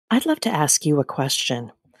I'd love to ask you a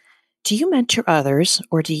question. Do you mentor others,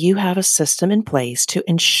 or do you have a system in place to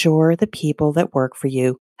ensure the people that work for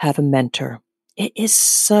you have a mentor? It is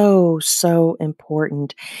so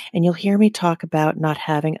important. And you'll hear me talk about not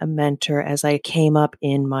having a mentor as I came up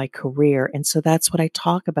in my career. And so that's what I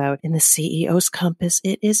talk about in the CEO's Compass.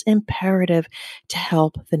 It is imperative to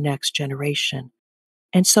help the next generation.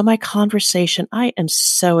 And so my conversation, I am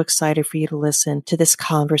so excited for you to listen to this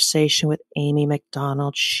conversation with Amy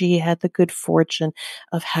McDonald. She had the good fortune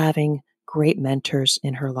of having great mentors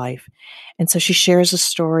in her life. And so she shares a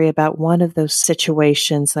story about one of those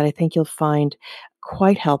situations that I think you'll find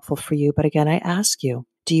quite helpful for you. But again, I ask you,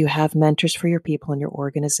 do you have mentors for your people in your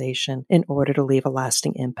organization in order to leave a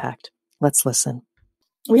lasting impact? Let's listen.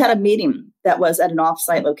 We had a meeting that was at an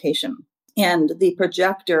offsite location, and the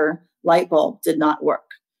projector light bulb did not work,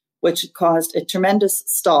 which caused a tremendous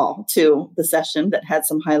stall to the session that had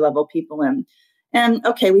some high-level people in. And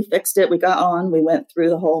okay, we fixed it. We got on. We went through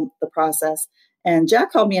the process. And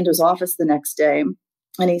Jack called me into his office the next day,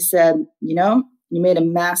 and he said, you made a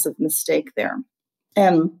massive mistake there.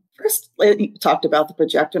 And first, he talked about the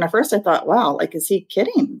projector. And at first I thought, wow, is he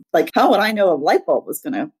kidding? How would I know a light bulb was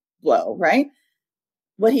going to blow, right?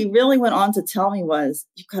 What he really went on to tell me was,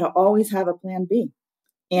 you've got to always have a plan B.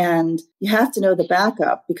 And you have to know the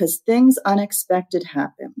backup because things unexpected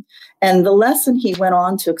happen. And the lesson he went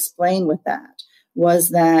on to explain with that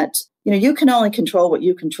was that, you can only control what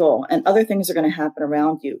you control, and other things are going to happen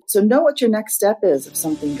around you. So know what your next step is if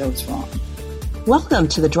something goes wrong. Welcome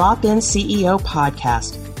to the Drop-In CEO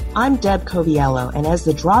podcast. I'm Deb Coviello, and as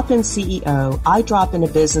the Drop-In CEO, I drop into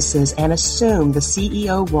businesses and assume the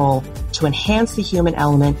CEO role to enhance the human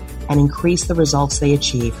element and increase the results they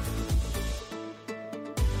achieve.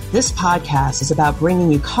 This podcast is about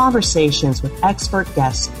bringing you conversations with expert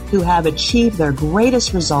guests who have achieved their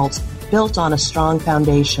greatest results built on a strong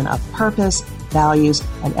foundation of purpose, values,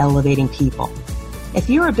 and elevating people. If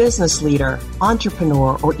you're a business leader,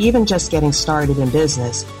 entrepreneur, or even just getting started in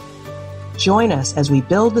business, join us as we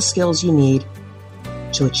build the skills you need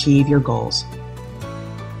to achieve your goals.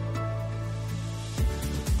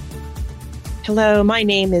 Hello, my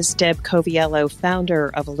name is Deb Coviello,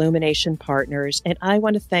 founder of Illumination Partners, and I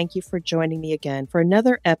want to thank you for joining me again for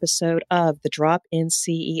another episode of the Drop-In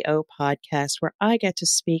CEO podcast, where I get to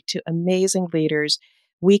speak to amazing leaders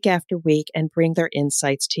week after week and bring their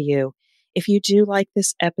insights to you. If you do like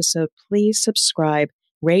this episode, please subscribe,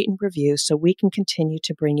 rate, and review so we can continue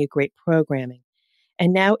to bring you great programming.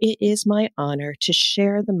 And now it is my honor to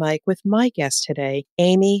share the mic with my guest today,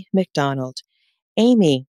 Amy McDonald.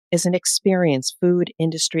 Amy is an experienced food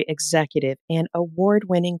industry executive and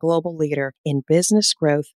award-winning global leader in business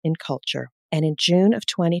growth and culture. And in June of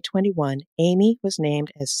 2021, Amy was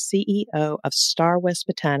named as CEO of Star West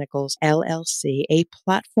Botanicals, LLC, a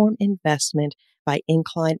platform investment by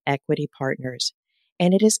Incline Equity Partners.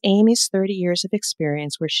 And it is Amy's 30 years of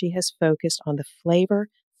experience where she has focused on the flavor,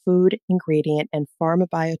 food, ingredient, and pharma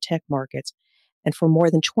biotech markets. And for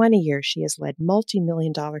more than 20 years, she has led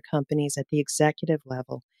multi-million-dollar companies at the executive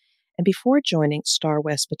level. And before joining Star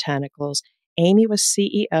West Botanicals, Amy was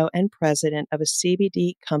CEO and president of a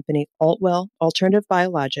CBD company, Altwell Alternative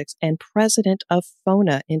Biologics, and president of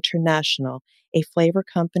FONA International, a flavor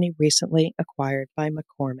company recently acquired by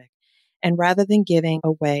McCormick. And rather than giving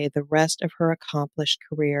away the rest of her accomplished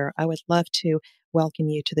career, I would love to welcome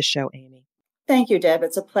you to the show, Amy. Thank you, Deb.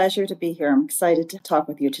 It's a pleasure to be here. I'm excited to talk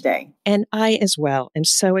with you today. And I as well am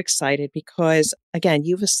so excited because, again,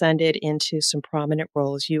 you've ascended into some prominent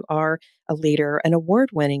roles. You are a leader, an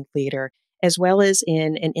award-winning leader, as well as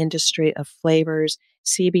in an industry of flavors,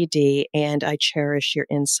 CBD, and I cherish your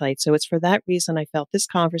insight. So it's for that reason I felt this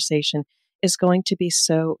conversation is going to be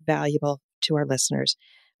so valuable to our listeners.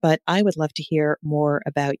 But I would love to hear more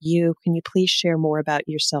about you. Can you please share more about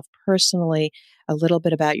yourself personally, a little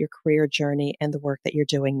bit about your career journey and the work that you're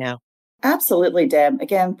doing now? Absolutely, Deb.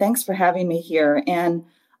 Again, thanks for having me here. And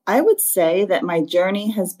I would say that my journey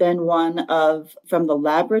has been one of from the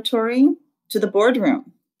laboratory to the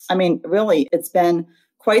boardroom. I mean, really, it's been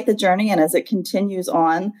quite the journey. And as it continues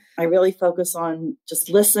on, I really focus on just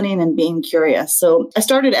listening and being curious. So I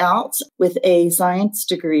started out with a science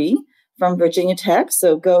degree from Virginia Tech.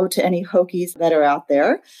 So go to any Hokies that are out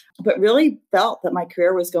there, but really felt that my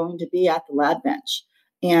career was going to be at the lab bench.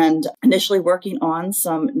 And initially working on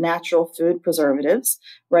some natural food preservatives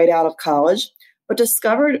right out of college, but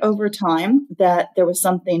discovered over time that there was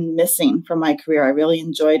something missing from my career. I really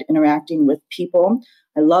enjoyed interacting with people.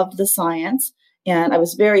 I loved the science, and I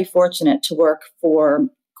was very fortunate to work for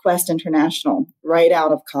Quest International right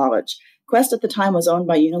out of college. Quest at the time was owned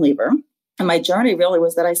by Unilever, And my journey really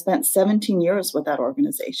was that I spent 17 years with that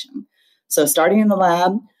organization. So starting in the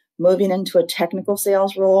lab, moving into a technical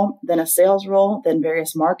sales role, then a sales role, then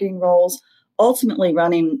various marketing roles, ultimately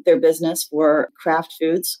running their business for Kraft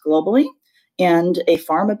Foods globally and a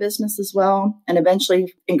pharma business as well, and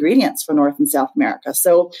eventually ingredients for North and South America.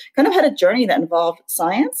 So kind of had a journey that involved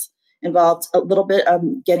science, involved a little bit of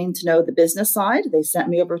getting to know the business side. They sent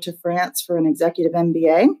me over to France for an executive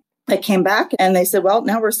MBA. I came back and they said, well,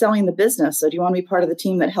 now we're selling the business. So do you want to be part of the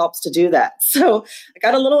team that helps to do that? So I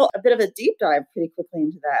got a bit of a deep dive pretty quickly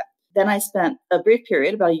into that. Then I spent a brief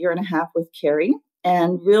period, about a year and a half with Carrie,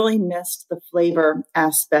 and really missed the flavor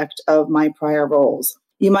aspect of my prior roles.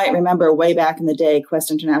 You might remember way back in the day,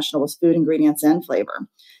 Quest International was food, ingredients, and flavor.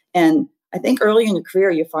 And I think early in your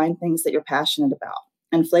career, you find things that you're passionate about.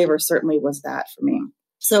 And flavor certainly was that for me.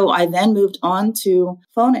 So I then moved on to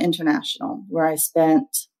FONA International, where I spent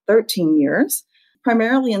 13 years,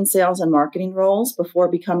 primarily in sales and marketing roles before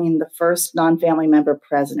becoming the first non-family member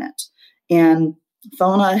president. And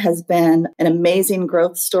FONA has been an amazing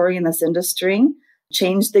growth story in this industry,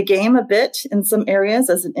 changed the game a bit in some areas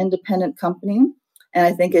as an independent company. And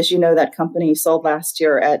I think, as you know, that company sold last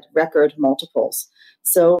year at record multiples.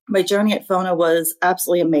 So my journey at FONA was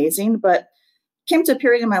absolutely amazing, but came to a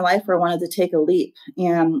period in my life where I wanted to take a leap.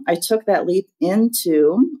 And I took that leap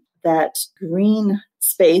into that green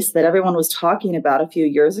space that everyone was talking about a few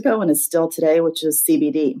years ago and is still today, which is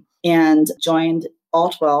CBD, and joined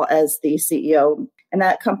Altwell as the CEO. And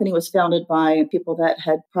that company was founded by people that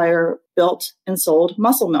had prior built and sold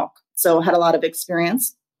muscle milk. So had a lot of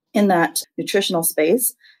experience in that nutritional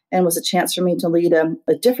space and was a chance for me to lead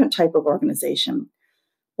a different type of organization.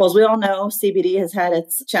 Well, as we all know, CBD has had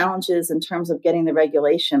its challenges in terms of getting the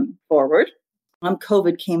regulation forward.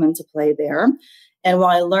 COVID came into play there. And while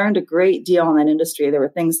I learned a great deal in that industry, there were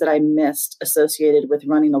things that I missed associated with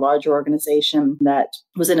running a larger organization that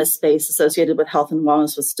was in a space associated with health and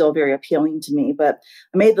wellness was still very appealing to me. But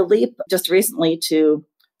I made the leap just recently to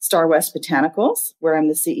Star West Botanicals, where I'm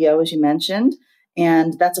the CEO, as you mentioned.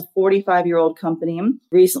 And that's a 45-year-old company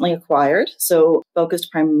recently acquired. So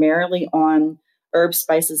focused primarily on herbs,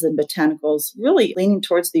 spices, and botanicals, really leaning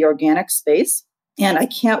towards the organic space. And I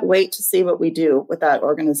can't wait to see what we do with that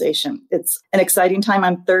organization. It's an exciting time.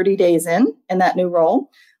 I'm 30 days in that new role,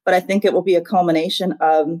 but I think it will be a culmination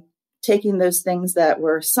of taking those things that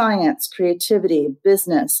were science, creativity,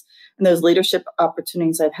 business, and those leadership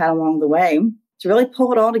opportunities I've had along the way to really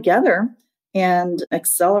pull it all together and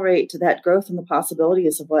accelerate that growth and the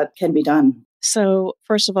possibilities of what can be done. So,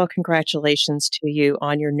 first of all, congratulations to you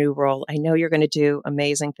on your new role. I know you're going to do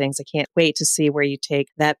amazing things. I can't wait to see where you take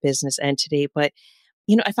that business entity. But,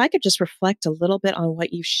 if I could just reflect a little bit on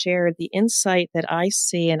what you shared, the insight that I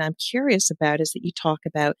see and I'm curious about is that you talk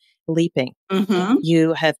about leaping. Mm-hmm.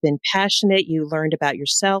 You have been passionate. You learned about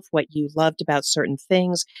yourself, what you loved about certain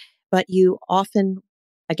things, but you often,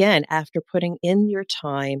 again, after putting in your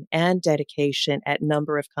time and dedication at a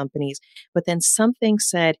number of companies, but then something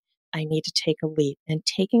said, I need to take a leap. And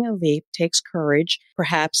taking a leap takes courage,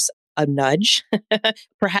 perhaps a nudge,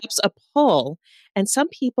 perhaps a pull. And some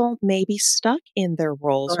people may be stuck in their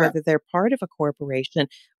roles, Correct. whether they're part of a corporation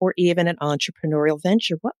or even an entrepreneurial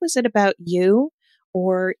venture. What was it about you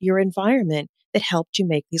or your environment that helped you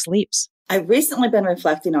make these leaps? I've recently been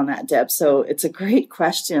reflecting on that, Deb. So it's a great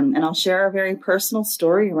question. And I'll share a very personal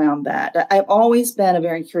story around that. I've always been a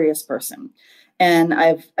very curious person. And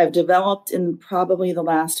I've developed in probably the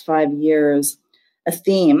last 5 years a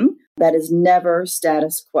theme that is never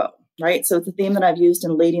status quo, right? So it's a theme that I've used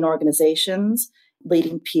in leading organizations,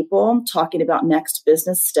 leading people, talking about next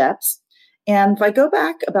business steps. And if I go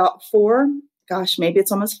back about maybe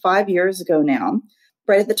it's almost 5 years ago now,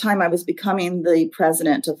 right at the time I was becoming the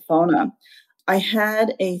president of FONA, I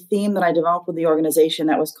had a theme that I developed with the organization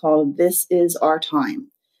that was called This Is Our Time.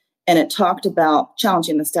 And it talked about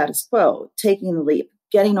challenging the status quo, taking the leap,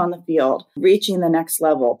 getting on the field, reaching the next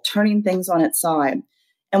level, turning things on its side.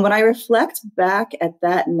 And when I reflect back at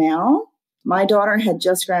that now, my daughter had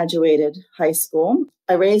just graduated high school.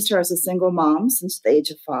 I raised her as a single mom since the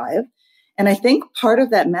age of 5. And I think part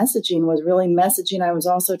of that messaging was really messaging I was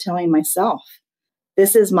also telling myself,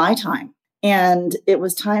 this is my time. And it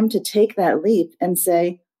was time to take that leap and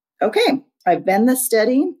say, okay, I've been the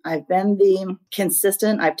steady, I've been the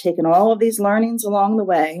consistent, I've taken all of these learnings along the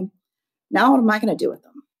way. Now what am I going to do with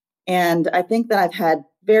them? And I think that I've had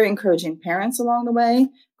very encouraging parents along the way,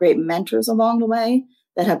 great mentors along the way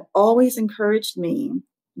that have always encouraged me,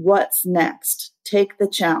 what's next? Take the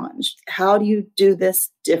challenge. How do you do this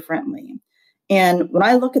differently? And when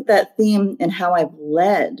I look at that theme and how I've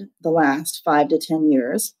led the last 5 to 10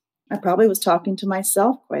 years, I probably was talking to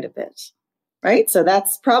myself quite a bit. right? So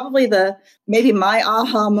that's probably maybe my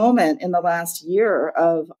aha moment in the last year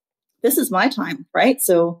of this is my time, right?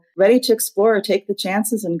 So ready to explore, take the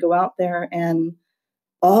chances and go out there, and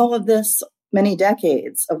all of this many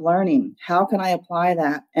decades of learning, how can I apply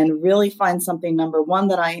that and really find something, number one,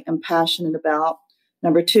 that I am passionate about,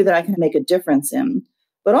 number two, that I can make a difference in,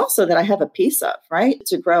 but also that I have a piece of, right?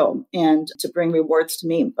 To grow and to bring rewards to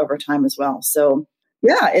me over time as well. So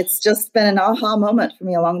yeah, it's just been an aha moment for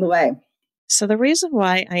me along the way. So, the reason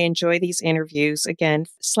why I enjoy these interviews, again,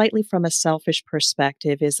 slightly from a selfish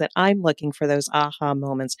perspective, is that I'm looking for those aha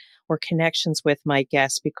moments or connections with my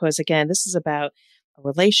guests, because, again, this is about a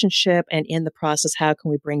relationship, and in the process, how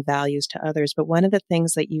can we bring values to others? But one of the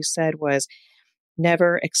things that you said was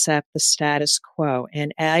never accept the status quo.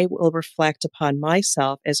 And I will reflect upon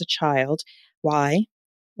myself as a child. Why?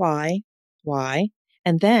 Why? Why?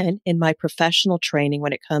 And then in my professional training,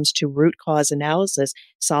 when it comes to root cause analysis,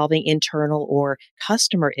 solving internal or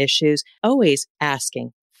customer issues, always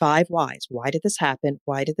asking 5 whys. Why did this happen?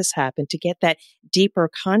 Why did this happen? To get that deeper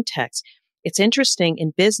context. It's interesting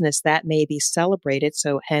in business that may be celebrated.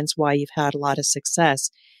 So hence why you've had a lot of success.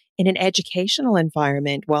 In an educational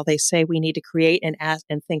environment, while they say we need to create and ask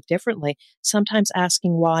and think differently, sometimes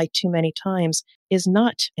asking why too many times is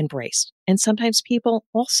not embraced. And sometimes people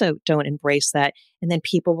also don't embrace that. And then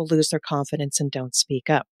people will lose their confidence and don't speak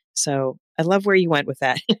up. So I love where you went with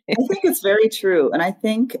that. I think it's very true. And I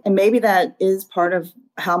think, and maybe that is part of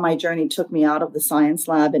how my journey took me out of the science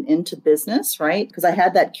lab and into business, right? Because I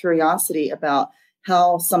had that curiosity about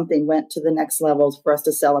how something went to the next levels for us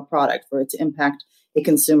to sell a product, for it to impact a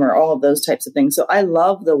consumer, all of those types of things. So I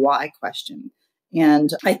love the why question.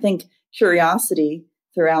 And I think curiosity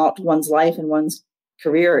throughout one's life and one's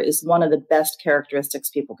career is one of the best characteristics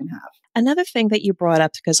people can have. Another thing that you brought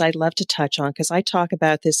up, because I'd love to touch on, because I talk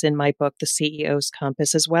about this in my book, The CEO's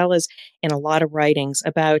Compass, as well as in a lot of writings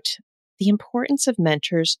about the importance of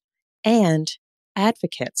mentors and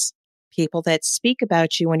advocates, people that speak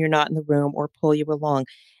about you when you're not in the room or pull you along.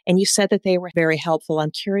 And you said that they were very helpful.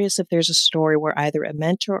 I'm curious if there's a story where either a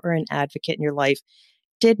mentor or an advocate in your life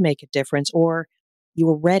did make a difference, or you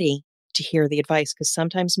were ready to hear the advice, because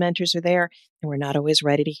sometimes mentors are there and we're not always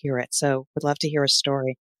ready to hear it. So would love to hear a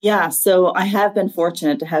story. Yeah, so I have been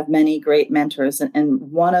fortunate to have many great mentors. And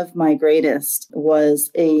one of my greatest was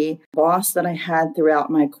a boss that I had throughout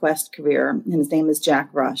my Quest career. And his name is Jack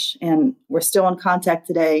Rush. And we're still in contact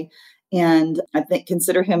today. And I think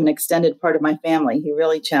consider him an extended part of my family. He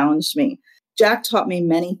really challenged me. Jack taught me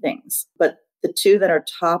many things, but the two that are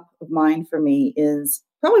top of mind for me is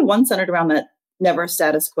probably one centered around that never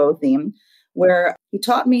status quo theme, where he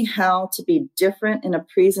taught me how to be different in a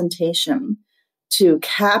presentation to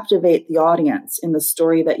captivate the audience in the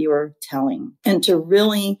story that you were telling, and to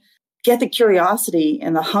really get the curiosity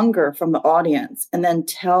and the hunger from the audience, and then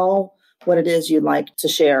tell what it is you'd like to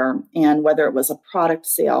share, and whether it was a product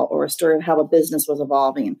sale or a story of how a business was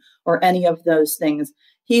evolving or any of those things.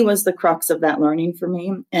 He was the crux of that learning for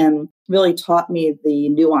me and really taught me the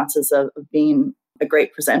nuances of being a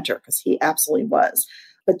great presenter, because he absolutely was.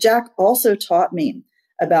 But Jack also taught me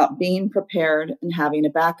about being prepared and having a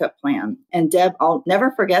backup plan. And Deb, I'll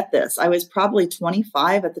never forget this. I was probably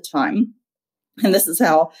 25 at the time. And this is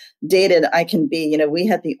how dated I can be. You know, we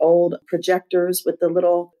had the old projectors with the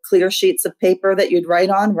little clear sheets of paper that you'd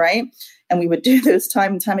write on, right? And we would do those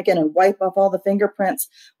time and time again and wipe off all the fingerprints.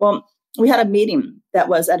 Well, we had a meeting that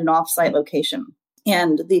was at an offsite location,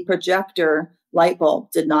 and the projector light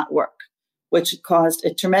bulb did not work, which caused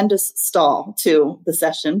a tremendous stall to the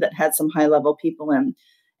session that had some high-level people in.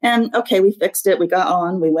 And okay, we fixed it. We got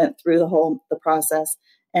on. We went through the process.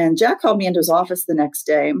 And Jack called me into his office the next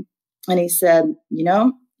day, and he said, you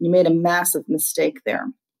know, you made a massive mistake there.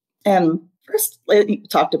 And first, he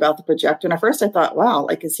talked about the projector. And at first I thought, wow,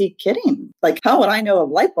 like, is he kidding? Like, how would I know a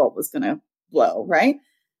light bulb was going to blow, right?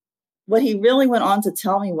 What he really went on to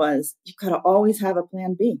tell me was, you've got to always have a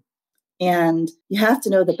plan B. And you have to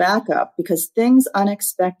know the backup, because things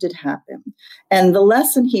unexpected happen. And the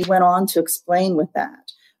lesson he went on to explain with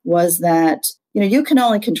that was that, you know, you can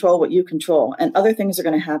only control what you control, and other things are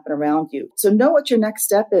going to happen around you. So know what your next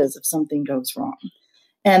step is if something goes wrong.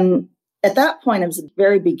 And at that point, it was the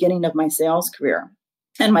very beginning of my sales career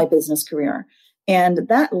and my business career. And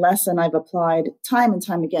that lesson I've applied time and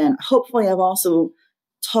time again. Hopefully, I've also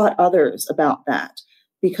taught others about that,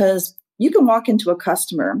 because you can walk into a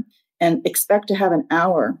customer and expect to have an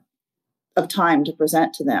hour of time to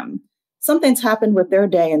present to them. Something's happened with their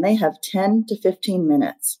day and they have 10 to 15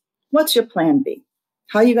 minutes. What's your plan B?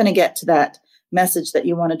 How are you going to get to that message that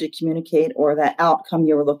you wanted to communicate or that outcome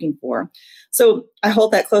you were looking for? So I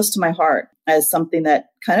hold that close to my heart. as something that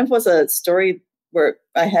kind of was a story where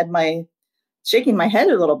I had shaking my head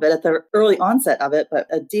a little bit at the early onset of it, but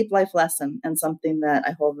a deep life lesson and something that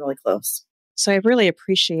I hold really close. So I really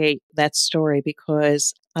appreciate that story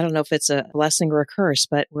because I don't know if it's a blessing or a curse,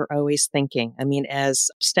 but we're always thinking. I mean, as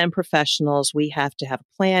STEM professionals, we have to have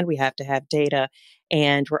a plan, we have to have data,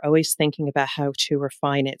 and we're always thinking about how to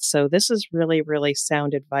refine it. So this is really, really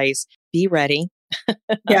sound advice. Be ready.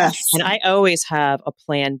 Yes. And I always have a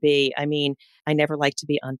plan B. I mean, I never like to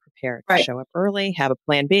be unprepared. Right. Show up early, have a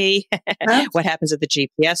plan B. What happens if the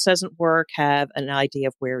GPS doesn't work? Have an idea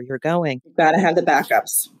of where you're going. You've got to have the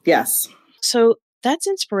backups. Yes. So that's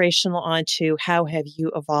inspirational onto how have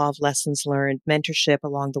you evolved lessons learned, mentorship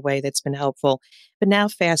along the way that's been helpful. But now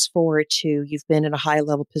fast forward to you've been in a high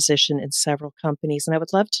level position in several companies. And I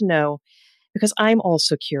would love to know, because I'm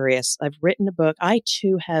also curious. I've written a book. I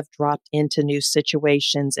too have dropped into new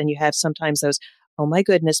situations and you have sometimes those, oh my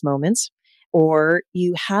goodness moments, or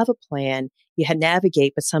you have a plan,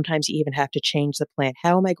 navigate, but sometimes you even have to change the plan.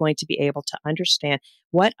 How am I going to be able to understand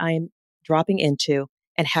what I'm dropping into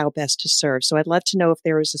and how best to serve? So I'd love to know if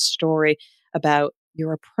there is a story about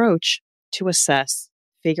your approach to assess,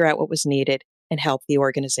 figure out what was needed, and help the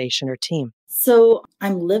organization or team. So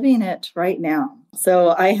I'm living it right now.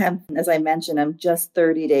 So I have, as I mentioned, I'm just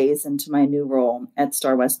 30 days into my new role at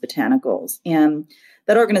Star West Botanicals. And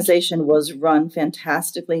that organization was run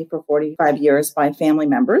fantastically for 45 years by family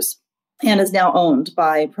members and is now owned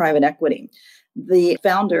by private equity. The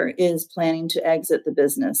founder is planning to exit the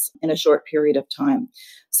business in a short period of time.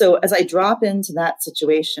 So as I drop into that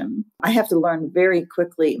situation, I have to learn very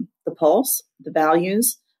quickly the pulse, the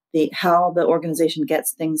values, how the organization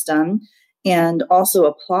gets things done, and also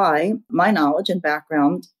apply my knowledge and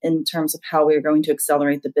background in terms of how we're going to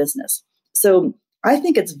accelerate the business. So I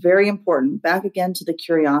think it's very important, back again to the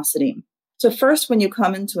curiosity. So first, when you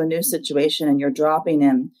come into a new situation and you're dropping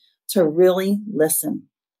in, to really listen.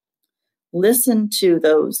 Listen to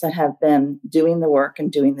those that have been doing the work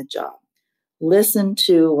and doing the job. Listen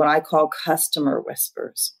to what I call customer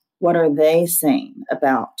whispers. What are they saying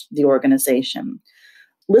about the organization?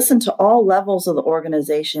 Listen to all levels of the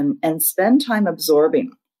organization and spend time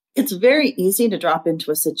absorbing. It's very easy to drop into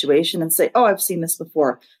a situation and say, oh, I've seen this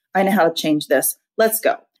before. I know how to change this. Let's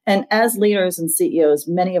go. And as leaders and CEOs,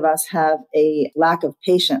 many of us have a lack of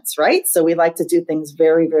patience, right? So we like to do things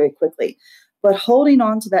very, very quickly. But holding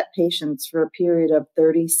on to that patience for a period of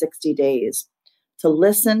 30, 60 days to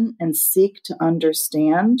listen and seek to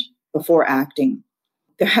understand before acting.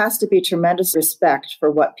 There has to be tremendous respect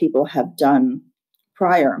for what people have done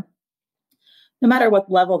prior, no matter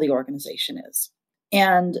what level the organization is.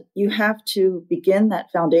 And you have to begin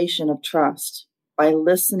that foundation of trust by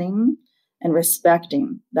listening and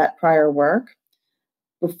respecting that prior work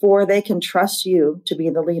before they can trust you to be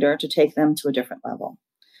the leader to take them to a different level.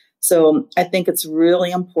 So I think it's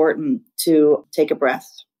really important to take a breath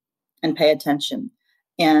and pay attention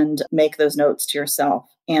and make those notes to yourself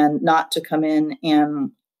and not to come in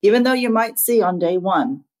and, even though you might see on day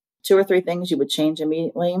one, 2 or 3 things you would change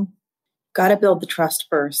immediately, got to build the trust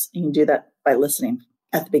first. And you do that by listening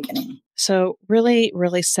at the beginning. So really,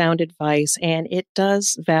 really sound advice. And it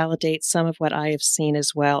does validate some of what I have seen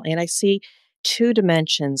as well. And I see 2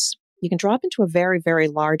 dimensions. You can drop into a very, very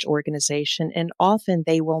large organization, and often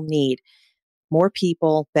they will need more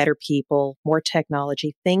people, better people, more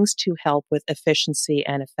technology, things to help with efficiency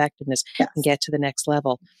and effectiveness and get to the next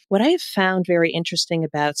level. What I have found very interesting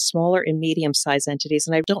about smaller and medium-sized entities,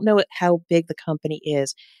 and I don't know how big the company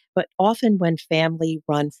is, but often when family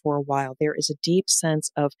run for a while, there is a deep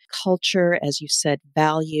sense of culture, as you said,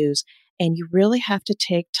 values, and you really have to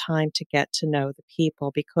take time to get to know the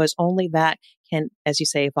people because only that can, as you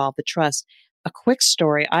say, evolve the trust. A quick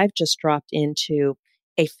story, I've just dropped into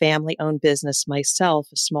a family-owned business myself,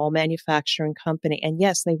 a small manufacturing company. And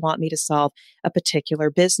yes, they want me to solve a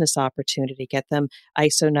particular business opportunity, get them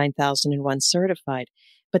ISO 9001 certified.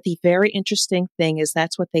 But the very interesting thing is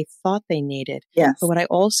that's what they thought they needed. Yes. But what I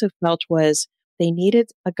also felt was they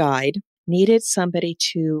needed a guide, needed somebody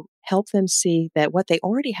to help them see that what they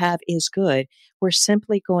already have is good. We're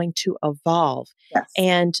simply going to evolve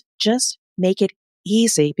and just make it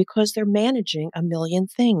easy because they're managing a million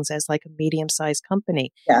things as like a medium-sized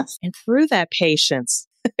company. Yes. And through that patience,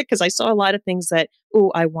 because I saw a lot of things that,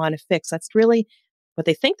 I want to fix. That's really what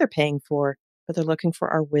they think they're paying for, but they're looking for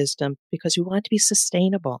our wisdom because we want it to be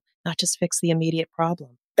sustainable, not just fix the immediate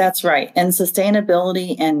problem. That's right. And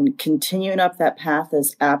sustainability and continuing up that path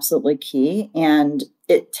is absolutely key. And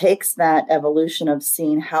it takes that evolution of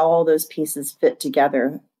seeing how all those pieces fit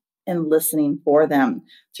together and listening for them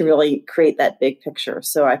to really create that big picture.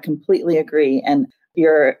 So I completely agree. And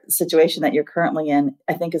your situation that you're currently in,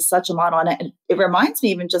 I think is such a model. And it reminds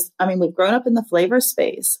me even just, I mean, we've grown up in the flavor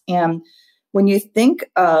space. And when you think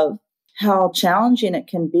of how challenging it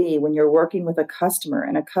can be when you're working with a customer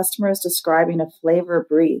and a customer is describing a flavor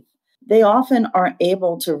brief, they often aren't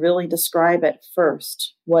able to really describe at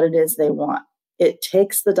first what it is they want. It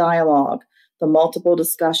takes the dialogue, the multiple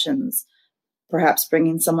discussions, perhaps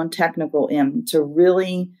bringing someone technical in to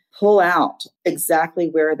really pull out exactly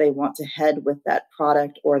where they want to head with that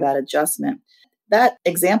product or that adjustment. That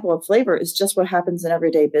example of flavor is just what happens in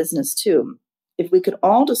everyday business too. If we could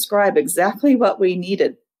all describe exactly what we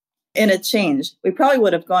needed in a change, we probably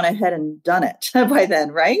would have gone ahead and done it by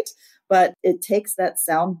then, right? But it takes that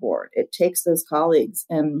soundboard. It takes those colleagues.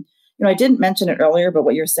 And I didn't mention it earlier, but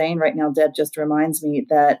what you're saying right now, Deb, just reminds me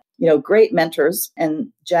that, great mentors, and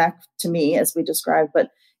Jack to me, as we described, but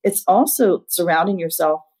it's also surrounding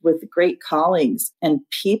yourself with great colleagues and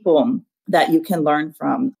people that you can learn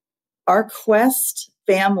from. Our Quest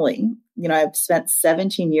family, I've spent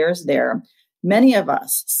 17 years there. Many of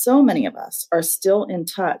us, so many of us are still in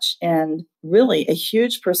touch, and really a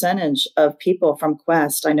huge percentage of people from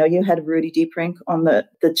Quest. I know you had Rudy Deeprink on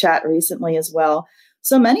the chat recently as well.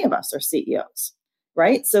 So many of us are CEOs,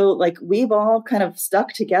 right? So we've all kind of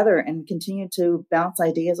stuck together and continued to bounce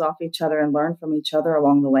ideas off each other and learn from each other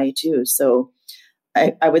along the way too. So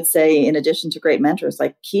I would say, in addition to great mentors,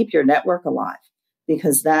 keep your network alive,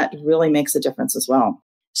 because that really makes a difference as well.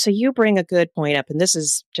 So you bring a good point up, and this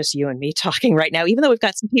is just you and me talking right now, even though we've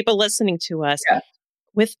got some people listening to us. Yeah.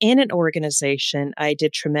 Within an organization, I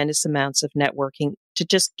did tremendous amounts of networking to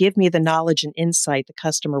just give me the knowledge and insight, the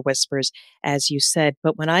customer whispers, as you said.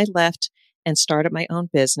 But when I left and started my own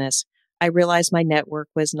business, I realized my network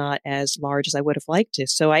was not as large as I would have liked to.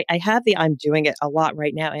 So I'm doing it a lot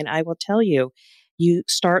right now. And I will tell you, you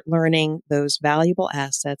start learning those valuable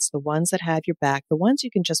assets, the ones that have your back, the ones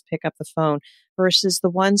you can just pick up the phone versus the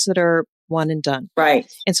ones that are one and done. Right.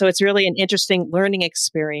 And so it's really an interesting learning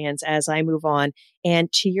experience as I move on.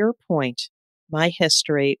 And to your point, my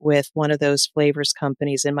history with one of those flavors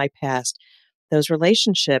companies in my past, those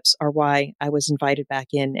relationships are why I was invited back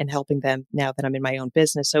in and helping them now that I'm in my own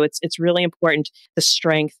business. So it's really important, the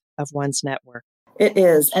strength of one's network. It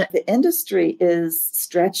is. And the industry is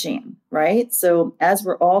stretching, right? So as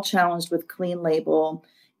we're all challenged with clean label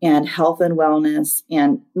and health and wellness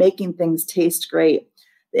and making things taste great,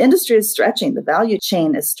 the industry is stretching. The value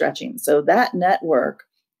chain is stretching. So that network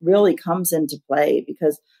really comes into play,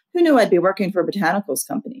 because who knew I'd be working for a botanicals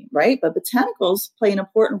company, right? But botanicals play an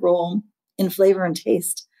important role in flavor and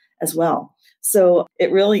taste as well. So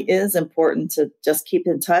it really is important to just keep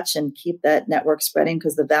in touch and keep that network spreading,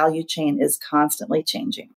 because the value chain is constantly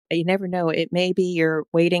changing. You never know. It may be you're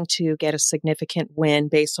waiting to get a significant win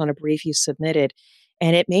based on a brief you submitted,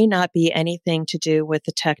 and it may not be anything to do with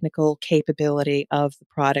the technical capability of the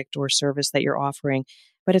product or service that you're offering,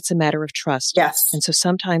 but it's a matter of trust. Yes. And so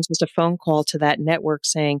sometimes just a phone call to that network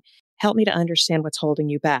saying, help me to understand what's holding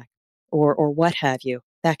you back, or what have you.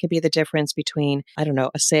 That could be the difference between,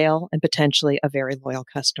 a sale and potentially a very loyal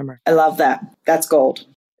customer. I love that. That's gold.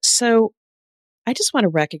 So I just want to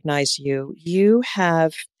recognize you. You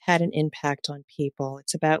have had an impact on people.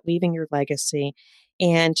 It's about leaving your legacy.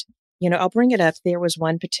 And, I'll bring it up. There was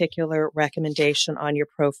one particular recommendation on your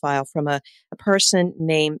profile from a person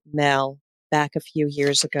named Mel back a few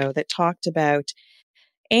years ago that talked about,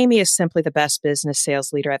 Amy is simply the best business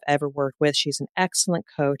sales leader I've ever worked with. She's an excellent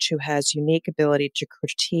coach who has unique ability to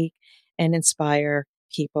critique and inspire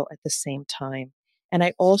people at the same time. And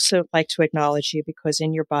I also like to acknowledge you because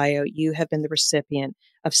in your bio, you have been the recipient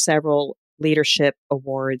of several leadership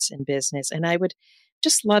awards in business. And I would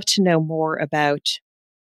just love to know more about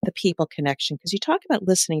the people connection, because you talk about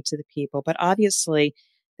listening to the people, but obviously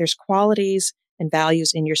there's qualities and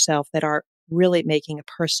values in yourself that are really making a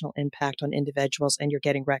personal impact on individuals, and you're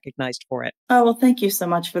getting recognized for it. Oh, well, thank you so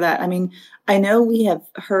much for that. I mean, I know we have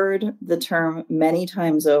heard the term many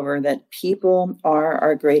times over that people are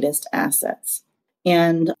our greatest assets.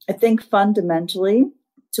 And I think fundamentally,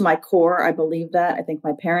 to my core, I believe that. I think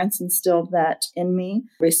my parents instilled that in me.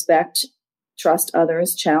 Respect, trust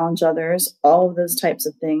others, challenge others, all of those types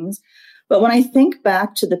of things. But when I think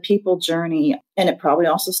back to the people journey, and it probably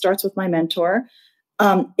also starts with my mentor,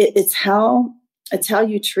 it's how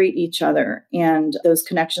you treat each other and those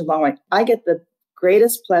connections along the way. I get the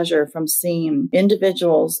greatest pleasure from seeing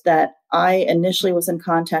individuals that I initially was in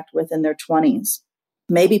contact with in their 20s,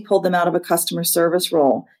 maybe pulled them out of a customer service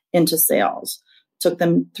role into sales, took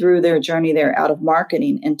them through their journey there out of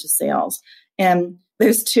marketing into sales. And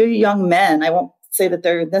there's two young men, I won't say that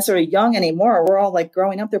they're necessarily young anymore. We're all like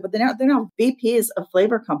growing up there, but they're now VPs of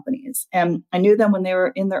flavor companies. And I knew them when they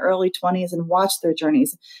were in their early 20s and watched their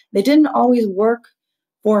journeys. They didn't always work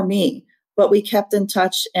for me, but we kept in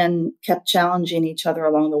touch and kept challenging each other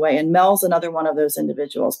along the way. And Mel's another one of those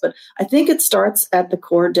individuals. But I think it starts at the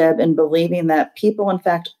core, Deb, in believing that people, in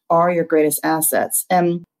fact, are your greatest assets.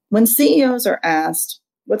 And when CEOs are asked,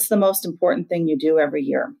 what's the most important thing you do every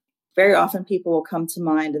year? Very often people will come to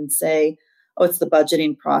mind and say, oh, it's the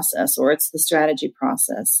budgeting process or it's the strategy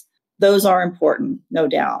process. Those are important, no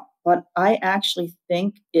doubt. But I actually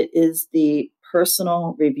think it is the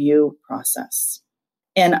personal review process.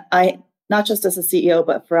 And I, not just as a CEO,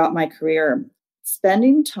 but throughout my career,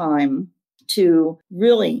 spending time to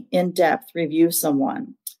really in-depth review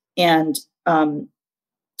someone and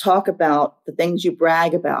talk about the things you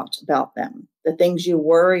brag about them, the things you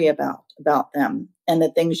worry about them, and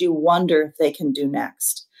the things you wonder if they can do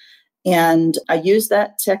next. And I use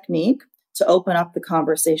that technique to open up the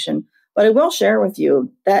conversation. But I will share with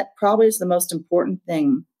you that probably is the most important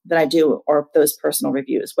thing that I do, or those personal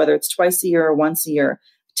reviews, whether it's twice a year or once a year.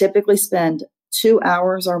 Typically spend 2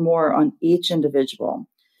 hours or more on each individual.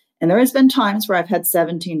 And there has been times where I've had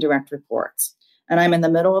 17 direct reports and I'm in the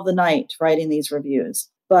middle of the night writing these reviews.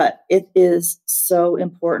 But it is so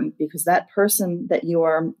important because that person that you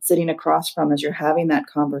are sitting across from as you're having that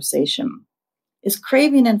conversation is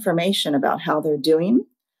craving information about how they're doing,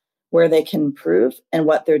 where they can improve, and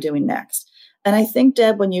what they're doing next. And I think,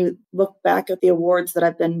 Deb, when you look back at the awards that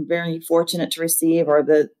I've been very fortunate to receive, or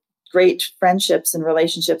the great friendships and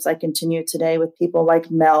relationships I continue today with people like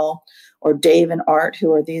Mel or Dave and Art,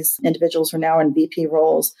 who are these individuals who are now in VP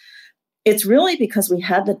roles, it's really because we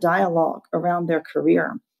had the dialogue around their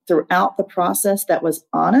career throughout the process that was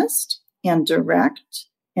honest and direct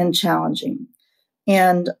and challenging.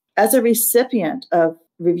 And as a recipient of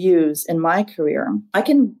reviews in my career, I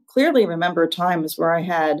can clearly remember times where I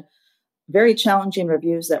had very challenging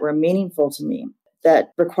reviews that were meaningful to me,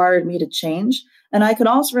 that required me to change. And I can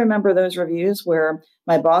also remember those reviews where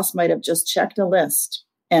my boss might have just checked a list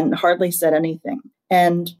and hardly said anything.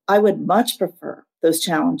 And I would much prefer those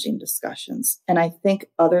challenging discussions. And I think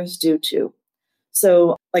others do too.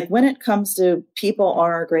 So like when it comes to people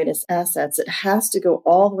are our greatest assets, it has to go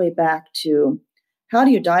all the way back to how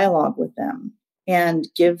do you dialogue with them and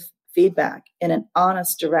give feedback in an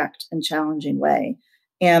honest, direct, and challenging way.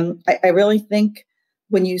 And I really think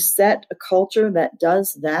when you set a culture that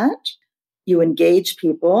does that, you engage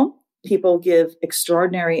people, people give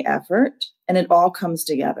extraordinary effort, and it all comes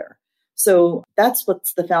together. So that's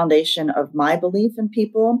what's the foundation of my belief in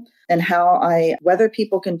people and how whether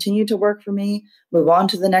people continue to work for me, move on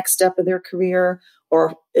to the next step of their career,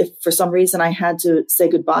 or if for some reason I had to say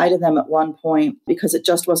goodbye to them at one point because it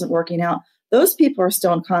just wasn't working out, those people are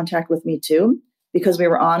still in contact with me too, because we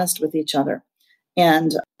were honest with each other.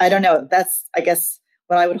 And I don't know, that's, I guess,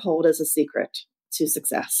 what I would hold as a secret to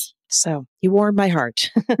success. So you warm my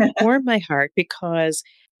heart, warm my heart, because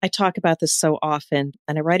I talk about this so often,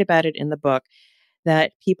 and I write about it in the book,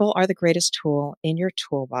 that people are the greatest tool in your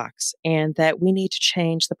toolbox, and that we need to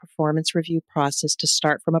change the performance review process to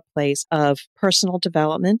start from a place of personal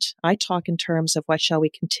development. I talk in terms of what shall we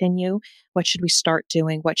continue? What should we start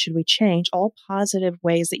doing? What should we change? All positive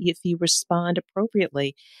ways that if you respond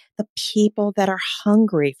appropriately, the people that are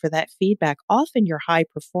hungry for that feedback, often your high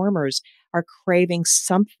performers, are craving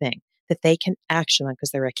something that they can action on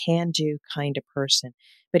because they're a can-do kind of person.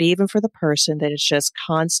 But even for the person that is just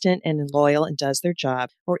constant and loyal and does their job,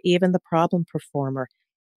 or even the problem performer,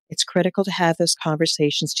 it's critical to have those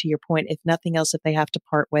conversations. To your point, if nothing else, if they have to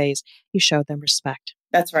part ways, you show them respect.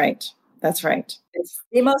 That's right. That's right. It's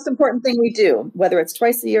the most important thing we do, whether it's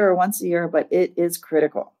twice a year or once a year, but it is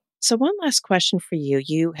critical. So one last question for you.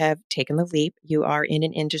 You have taken the leap. You are in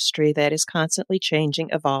an industry that is constantly changing,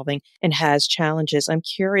 evolving, and has challenges. I'm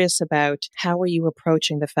curious about how are you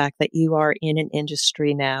approaching the fact that you are in an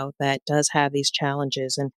industry now that does have these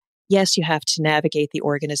challenges? And yes, you have to navigate the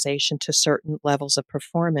organization to certain levels of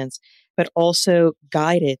performance, but also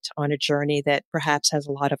guide it on a journey that perhaps has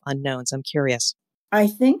a lot of unknowns. I'm curious. I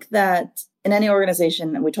think that in any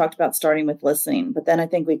organization, and we talked about starting with listening, but then I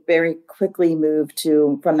think we very quickly moved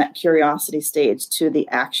from that curiosity stage to the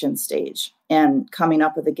action stage and coming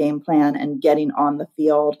up with a game plan and getting on the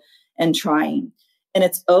field and trying. And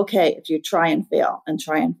it's okay if you try and fail.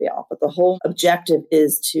 But the whole objective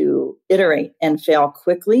is to iterate and fail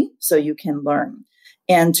quickly so you can learn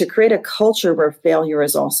and to create a culture where failure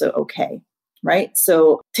is also okay. Right?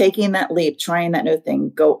 So taking that leap, trying that new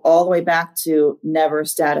thing, go all the way back to never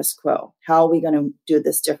status quo. How are we going to do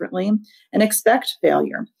this differently and expect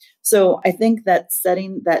failure? So I think that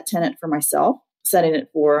setting that tenet for myself setting it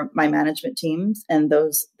for my management teams and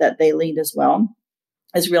those that they lead as well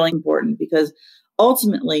is really important, because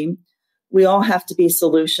ultimately we all have to be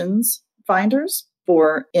solutions finders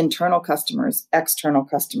for internal customers, external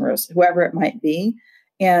customers, whoever it might be.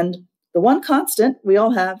 And the one constant we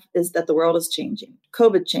all have is that the world is changing.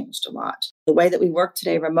 COVID changed a lot. The way that we work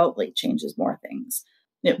today remotely changes more things.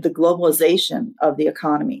 The globalization of the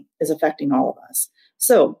economy is affecting all of us.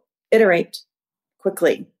 So iterate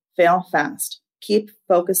quickly, fail fast, keep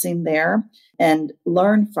focusing there and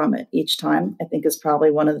learn from it each time, I think is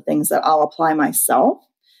probably one of the things that I'll apply myself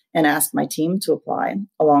and ask my team to apply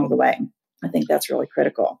along the way. I think that's really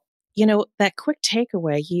critical. That quick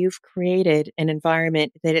takeaway, you've created an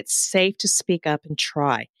environment that it's safe to speak up and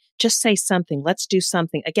try. Just say something. Let's do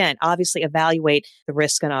something. Again, obviously evaluate the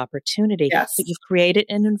risk and opportunity, Yes. but you've created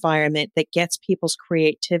an environment that gets people's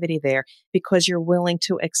creativity there because you're willing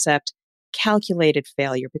to accept calculated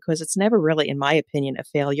failure, because it's never really, in my opinion, a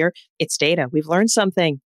failure. It's data. We've learned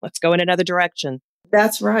something. Let's go in another direction.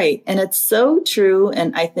 That's right. And it's so true.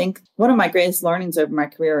 And I think one of my greatest learnings over my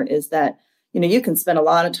career is that, you can spend a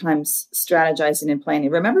lot of time strategizing and planning.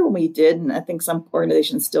 Remember when we did, and I think some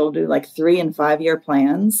organizations still do, like 3 and 5 year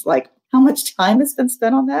plans, like how much time has been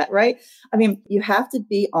spent on that, right? I mean, you have to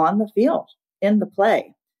be on the field in the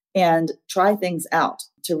play and try things out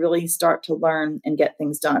to really start to learn and get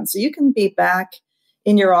things done. So you can be back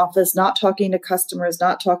in your office, not talking to customers,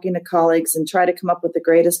 not talking to colleagues, and try to come up with the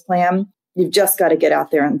greatest plan. You've just got to get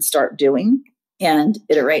out there and start doing and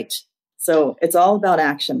iterate. So it's all about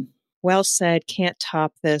action. Well said. Can't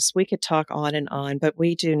top this. We could talk on and on, but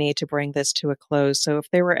we do need to bring this to a close. So if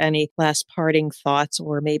there were any last parting thoughts,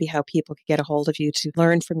 or maybe how people could get a hold of you to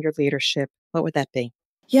learn from your leadership, what would that be?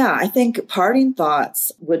 Yeah, I think parting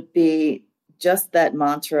thoughts would be just that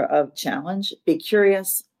mantra of challenge. Be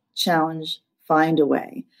curious, challenge, find a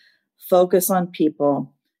way. Focus on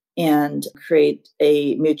people and create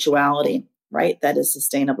a mutuality, right, that is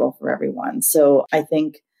sustainable for everyone. So I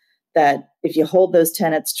think that if you hold those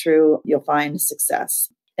tenets true, you'll find success.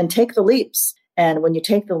 And take the leaps. And when you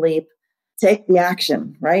take the leap, take the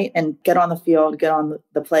action, right? And get on the field, get on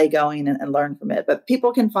the play going and learn from it. But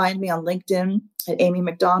people can find me on LinkedIn at Amy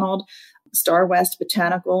McDonald, Star West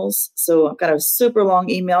Botanicals. So I've got a super long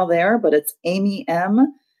email there, but it's Amy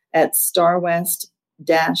M at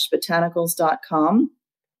starwest-botanicals.com.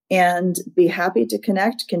 And be happy to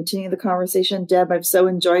connect, continue the conversation. Deb, I've so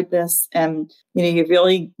enjoyed this. And, you've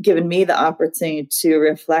really given me the opportunity to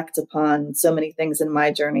reflect upon so many things in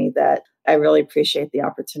my journey that I really appreciate the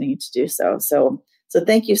opportunity to do so. So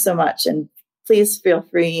thank you so much. And please feel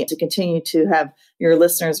free to continue to have your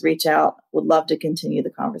listeners reach out. Would love to continue the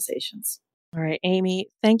conversations. All right, Amy,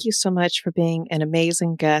 thank you so much for being an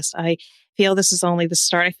amazing guest. I feel this is only the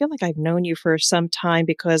start. I feel like I've known you for some time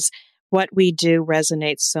because what we do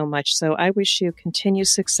resonates so much. So I wish you continued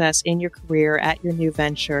success in your career at your new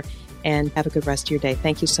venture, and have a good rest of your day.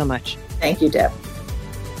 Thank you so much. Thank you, Deb.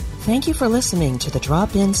 Thank you for listening to the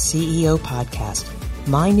Drop-In CEO podcast.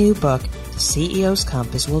 My new book, The CEO's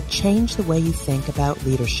Compass, will change the way you think about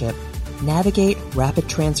leadership, navigate rapid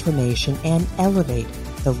transformation, and elevate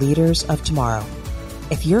the leaders of tomorrow.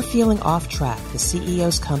 If you're feeling off track, the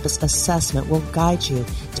CEO's Compass assessment will guide you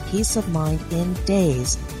to peace of mind in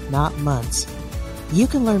days, not months. You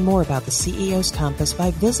can learn more about the CEO's Compass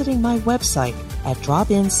by visiting my website at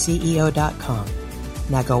dropinceo.com.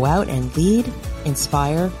 Now go out and lead,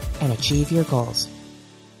 inspire, and achieve your goals.